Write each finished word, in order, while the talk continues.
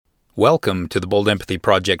Welcome to the Bold Empathy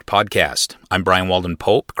Project podcast. I'm Brian Walden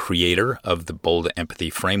Pope, creator of the Bold Empathy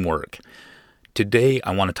Framework. Today,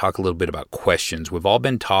 I want to talk a little bit about questions. We've all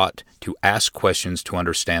been taught to ask questions to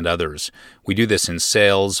understand others. We do this in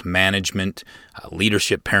sales, management,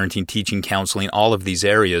 leadership, parenting, teaching, counseling, all of these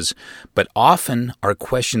areas. But often, our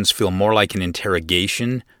questions feel more like an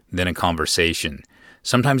interrogation than a conversation.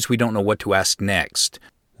 Sometimes we don't know what to ask next.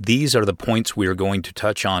 These are the points we are going to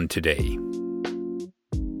touch on today.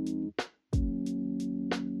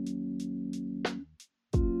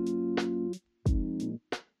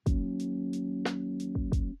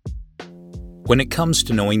 When it comes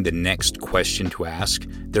to knowing the next question to ask,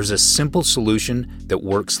 there's a simple solution that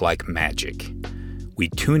works like magic. We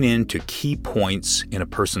tune in to key points in a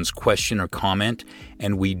person's question or comment,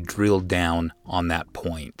 and we drill down on that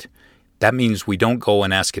point. That means we don't go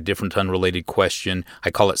and ask a different unrelated question.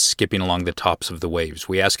 I call it skipping along the tops of the waves.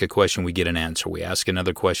 We ask a question, we get an answer. We ask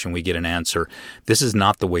another question, we get an answer. This is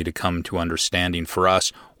not the way to come to understanding for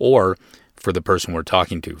us or for the person we're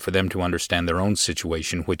talking to, for them to understand their own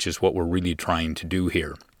situation, which is what we're really trying to do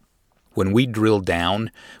here. When we drill down,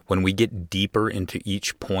 when we get deeper into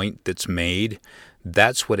each point that's made,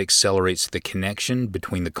 that's what accelerates the connection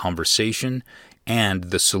between the conversation and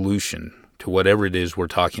the solution to whatever it is we're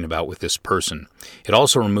talking about with this person. It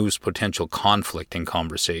also removes potential conflict in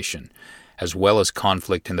conversation, as well as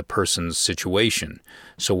conflict in the person's situation.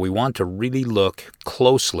 So we want to really look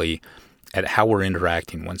closely at how we're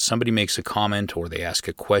interacting. When somebody makes a comment or they ask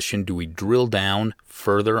a question, do we drill down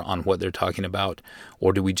further on what they're talking about,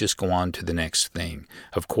 or do we just go on to the next thing?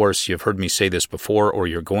 Of course, you've heard me say this before, or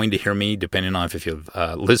you're going to hear me, depending on if you've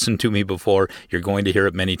listened to me before, you're going to hear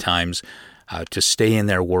it many times, to stay in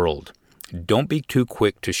their world. Don't be too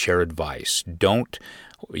quick to share advice. Don't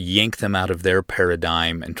yank them out of their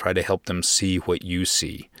paradigm and try to help them see what you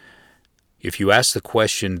see. If you ask the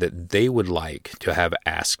question that they would like to have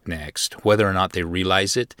asked next, whether or not they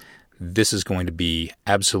realize it, this is going to be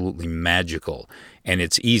absolutely magical. And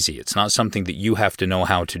it's easy. It's not something that you have to know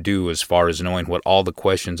how to do as far as knowing what all the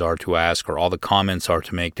questions are to ask or all the comments are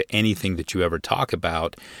to make to anything that you ever talk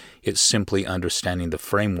about. It's simply understanding the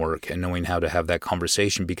framework and knowing how to have that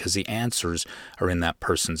conversation because the answers are in that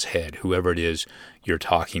person's head, whoever it is you're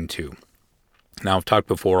talking to. Now, I've talked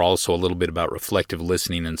before also a little bit about reflective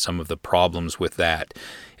listening and some of the problems with that.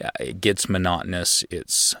 It gets monotonous.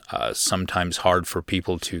 It's sometimes hard for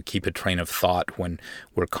people to keep a train of thought when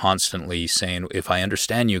we're constantly saying, if I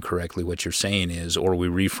understand you correctly, what you're saying is, or we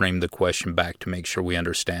reframe the question back to make sure we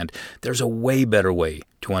understand. There's a way better way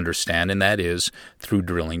to understand, and that is through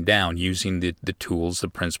drilling down, using the tools, the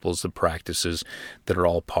principles, the practices that are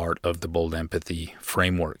all part of the Bold Empathy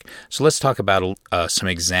framework. So let's talk about some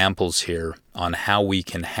examples here on how we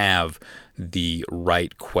can have the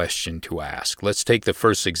right question to ask. Let's take the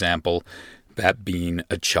first example, that being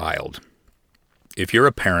a child. If you're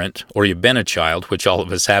a parent, or you've been a child, which all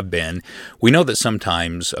of us have been, we know that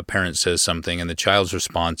sometimes a parent says something and the child's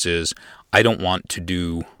response is, I don't want to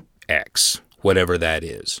do X, whatever that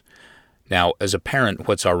is. Now, as a parent,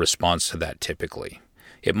 what's our response to that typically?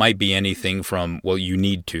 It might be anything from, well, you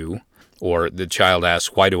need to, or the child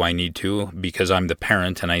asks, why do I need to? Because I'm the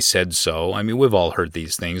parent and I said so. I mean, we've all heard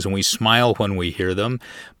these things and we smile when we hear them,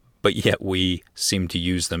 but yet we seem to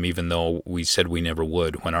use them even though we said we never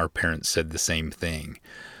would when our parents said the same thing.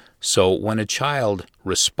 So when a child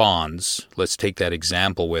responds, let's take that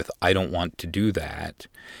example with, I don't want to do that.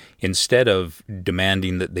 Instead of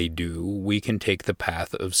demanding that they do, we can take the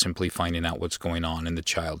path of simply finding out what's going on in the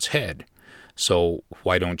child's head. So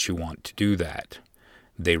why don't you want to do that?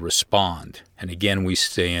 They respond. And again, we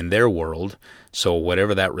stay in their world. So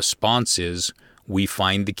whatever that response is, we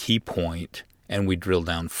find the key point and we drill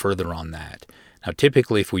down further on that. Now,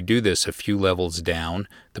 typically, if we do this a few levels down,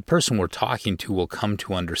 the person we're talking to will come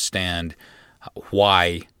to understand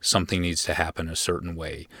why something needs to happen a certain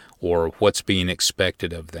way, or what's being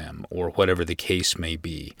expected of them, or whatever the case may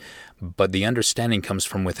be. But the understanding comes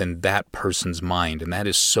from within that person's mind, and that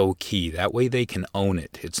is so key. That way they can own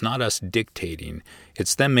it. It's not us dictating.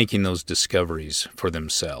 It's them making those discoveries for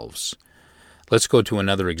themselves. Let's go to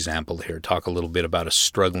another example here. Talk a little bit about a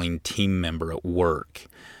struggling team member at work.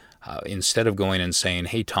 Instead of going and saying,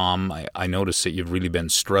 hey, Tom, I noticed that you've really been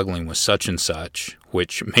struggling with such and such,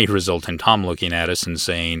 which may result in Tom looking at us and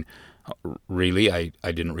saying, really? I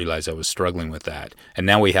didn't realize I was struggling with that. And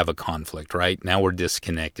now we have a conflict, right? Now we're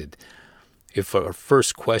disconnected. If our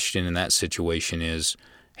first question in that situation is,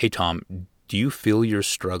 hey, Tom, do you feel you're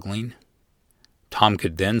struggling? Tom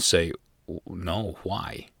could then say, no,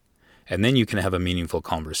 why? And then you can have a meaningful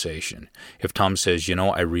conversation. If Tom says,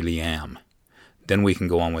 I really am, then we can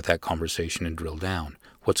go on with that conversation and drill down.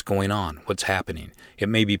 What's going on? What's happening? It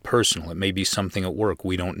may be personal. It may be something at work.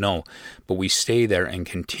 We don't know. But we stay there and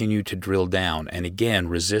continue to drill down. And again,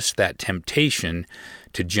 resist that temptation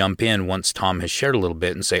to jump in once Tom has shared a little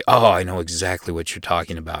bit and say, oh, I know exactly what you're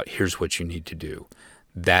talking about. Here's what you need to do.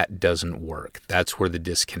 That doesn't work. That's where the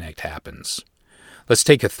disconnect happens. Let's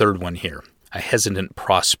take a third one here. A hesitant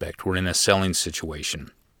prospect. We're in a selling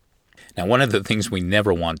situation. Now, one of the things we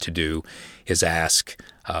never want to do is ask,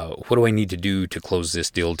 what do I need to do to close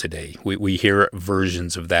this deal today? We hear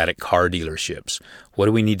versions of that at car dealerships. What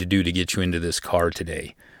do we need to do to get you into this car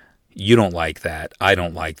today? You don't like that. I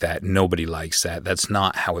don't like that. Nobody likes that. That's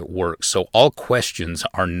not how it works. So all questions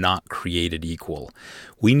are not created equal.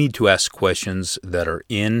 We need to ask questions that are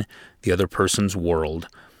in the other person's world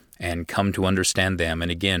and come to understand them.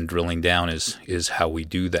 And again, drilling down is how we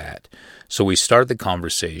do that. So we start the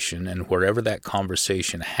conversation, and wherever that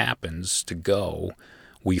conversation happens to go,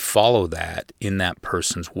 we follow that in that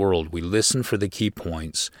person's world. We listen for the key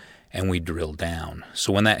points, and we drill down.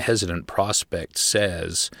 So when that hesitant prospect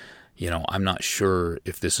says, I'm not sure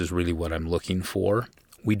if this is really what I'm looking for,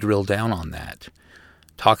 we drill down on that.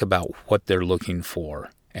 Talk about what they're looking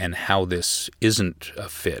for and how this isn't a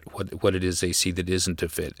fit, what it is they see that isn't a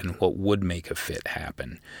fit, and what would make a fit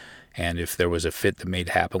happen. And if there was a fit that made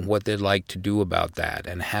happen, what they'd like to do about that,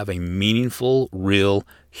 and have a meaningful, real,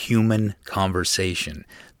 human conversation.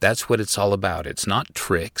 That's what it's all about. It's not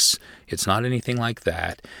tricks. It's not anything like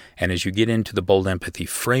that. And as you get into the Bold Empathy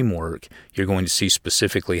framework, you're going to see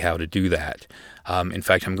specifically how to do that. In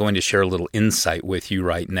fact, I'm going to share a little insight with you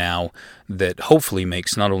right now that hopefully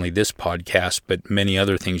makes not only this podcast, but many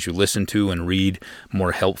other things you listen to and read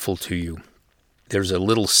more helpful to you. There's a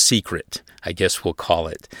little secret, I guess we'll call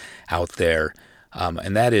it, out there.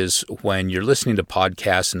 And that is when you're listening to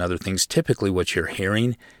podcasts and other things, typically what you're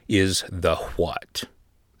hearing is the what.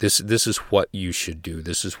 This is what you should do.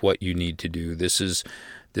 This is what you need to do. This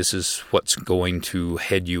is what's going to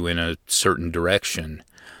head you in a certain direction.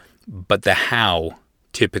 But the how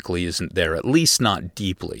typically isn't there, at least not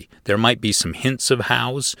deeply. There might be some hints of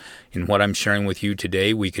hows. In what I'm sharing with you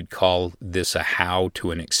today, we could call this a how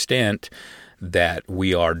to an extent that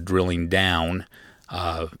we are drilling down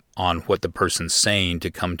on what the person's saying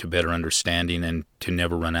to come to better understanding and to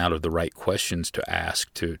never run out of the right questions to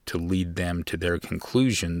ask to lead them to their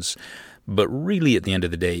conclusions. But really, at the end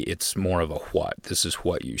of the day, it's more of a what. This is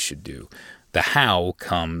what you should do. The how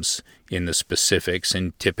comes in the specifics,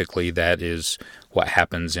 and typically that is what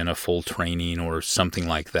happens in a full training or something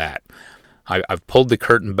like that. I've pulled the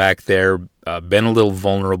curtain back there, been a little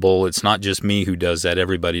vulnerable. It's not just me who does that.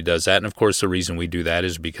 Everybody does that. And of course, the reason we do that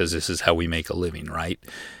is because this is how we make a living, right?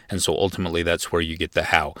 And so ultimately, that's where you get the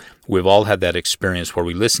how. We've all had that experience where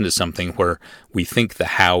we listen to something where we think the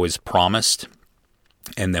how is promised,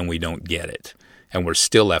 and then we don't get it. And we're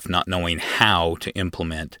still left not knowing how to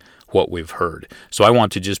implement what we've heard. So I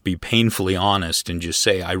want to just be painfully honest and just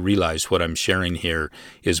say I realize what I'm sharing here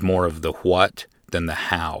is more of the what than the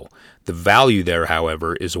how. The value there,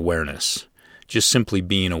 however, is awareness. Just simply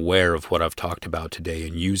being aware of what I've talked about today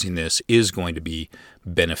and using this is going to be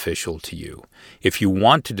beneficial to you. If you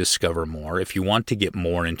want to discover more, if you want to get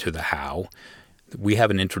more into the how, we have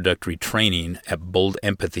an introductory training at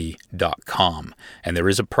boldempathy.com. And there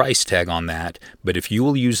is a price tag on that, but if you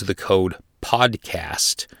will use the code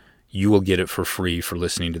PODCAST, you will get it for free for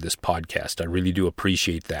listening to this podcast. I really do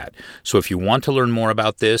appreciate that. So if you want to learn more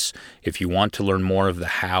about this, if you want to learn more of the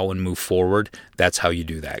how and move forward, that's how you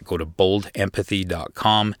do that. Go to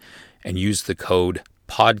boldempathy.com and use the code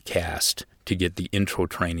PODCAST to get the intro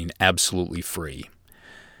training absolutely free.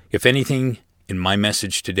 If anything in my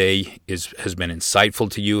message today has been insightful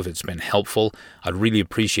to you, if it's been helpful, I'd really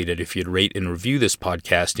appreciate it if you'd rate and review this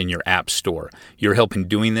podcast in your app store. Your help in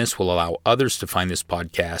doing this will allow others to find this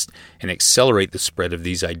podcast and accelerate the spread of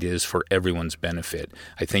these ideas for everyone's benefit.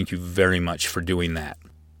 I thank you very much for doing that.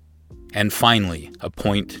 And finally, a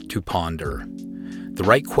point to ponder. The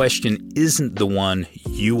right question isn't the one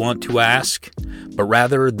you want to ask, but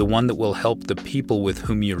rather the one that will help the people with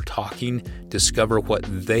whom you're talking discover what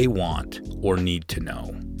they want or need to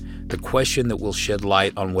know. The question that will shed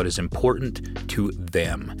light on what is important to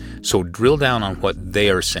them. So drill down on what they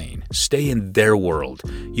are saying. Stay in their world.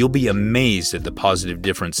 You'll be amazed at the positive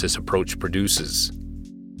difference this approach produces.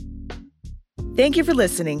 Thank you for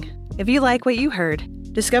listening. If you like what you heard,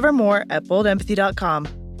 discover more at boldempathy.com.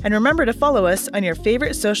 And remember to follow us on your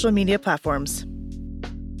favorite social media platforms.